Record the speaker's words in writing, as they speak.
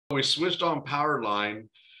We switched on PowerLine,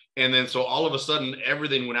 and then so all of a sudden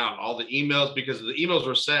everything went out, all the emails, because the emails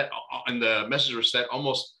were set and the messages were set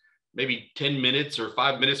almost maybe 10 minutes or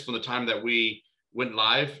 5 minutes from the time that we went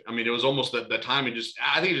live. I mean, it was almost the time.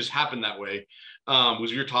 I think it just happened that way.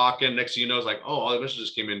 Was you're talking, next thing you know, it's like, oh, all the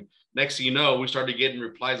messages came in. Next thing you know, we started getting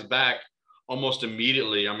replies back almost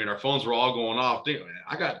immediately. I mean, our phones were all going off.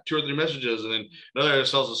 I got 2 or 3 messages. And then another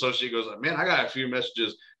sales associate goes, man, I got a few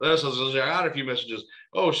messages. Another sales associate, I got a few messages.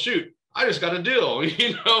 Oh, shoot, I just got a deal,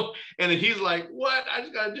 you know? And then he's like, what? I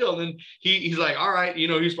just got a deal. And then he's like, all right, you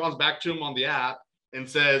know, he responds back to him on the app and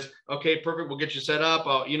says, okay, perfect. We'll get you set up.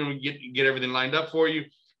 I'll, you know, get everything lined up for you.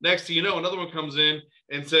 Next thing you know, another one comes in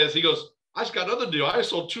and says, he goes, I just got another deal. I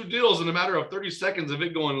sold 2 deals in a matter of 30 seconds of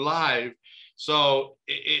it going live. So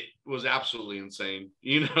it was absolutely insane,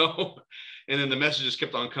 you know? And then the messages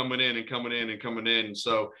kept on coming in and coming in and coming in.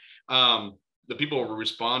 So the people were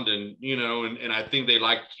responding, you know, and I think they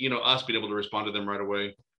liked, you know, us being able to respond to them right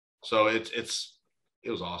away. So it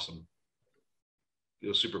was awesome. It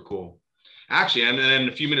was super cool. Actually, and then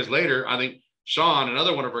a few minutes later, I think Sean,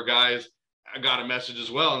 another one of our guys, got a message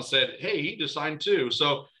as well and said, hey, he just signed too.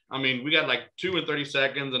 So, I mean, we got like 2 in 30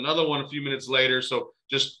 seconds, another one a few minutes later. So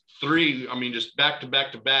just 3, I mean, just back to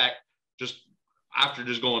back to back, just after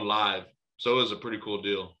just going live. So it was a pretty cool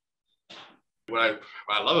deal. What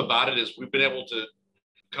I love about it is we've been able to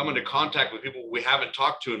come into contact with people we haven't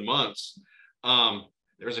talked to in months.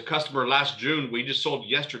 There was a customer last June, we just sold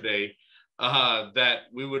yesterday, that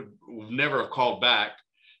we would never have called back.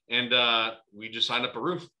 And we just signed up a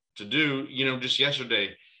roof to do, you know, just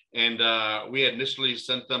yesterday. And we had initially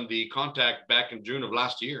sent them the contact back in June of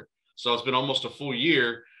last year. So it's been almost a full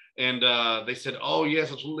year. And they said, oh,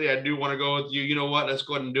 yes, absolutely. I do want to go with you. You know what? Let's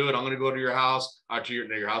go ahead and do it. I'm going to go to your house, to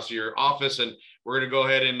your office. And we're going to go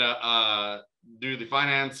ahead and do the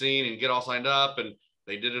financing and get all signed up. And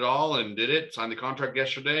they did it all and signed the contract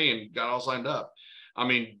yesterday and got all signed up. I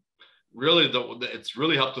mean, really, it's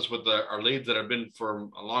really helped us with our leads that have been for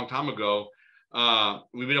a long time ago.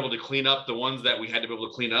 We've been able to clean up the ones that we had to be able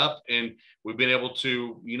to clean up. And we've been able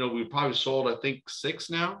to, you know, we've probably sold, I think, 6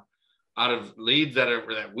 now out of leads that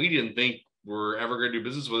we didn't think were ever going to do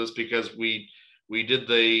business with us, because we did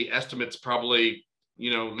the estimates probably,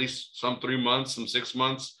 you know, at least some 3 months, some 6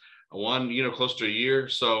 months, one, you know, close to a year.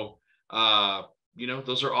 So, you know,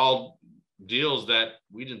 those are all deals that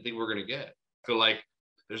we didn't think we were going to get. I feel like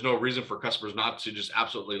there's no reason for customers not to just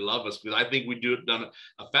absolutely love us, because I think we done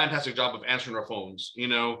a fantastic job of answering our phones. You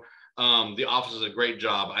know, the office does a great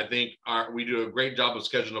job. I think we do a great job of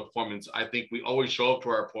scheduling appointments. I think we always show up to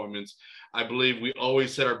our appointments. I believe we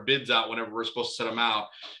always set our bids out whenever we're supposed to set them out,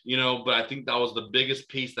 you know, but I think that was the biggest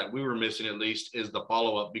piece that we were missing, at least, is the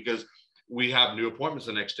follow-up, because we have new appointments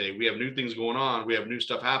the next day. We have new things going on. We have new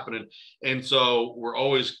stuff happening. And so we're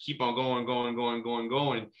always keep on going.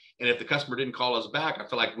 And if the customer didn't call us back, I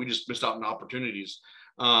feel like we just missed out on opportunities.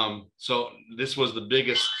 So this was the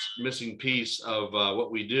biggest missing piece of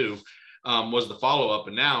what we do, was the follow-up.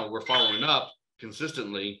 And now we're following up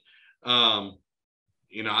consistently.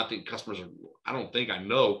 You know, I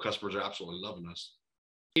know customers are absolutely loving us.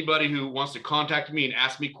 Anybody who wants to contact me and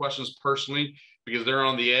ask me questions personally because they're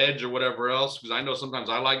on the edge or whatever else, because I know sometimes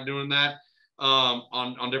I like doing that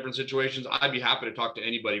on different situations, I'd be happy to talk to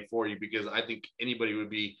anybody for you, because I think anybody would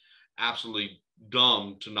be absolutely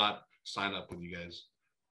dumb to not sign up with you guys.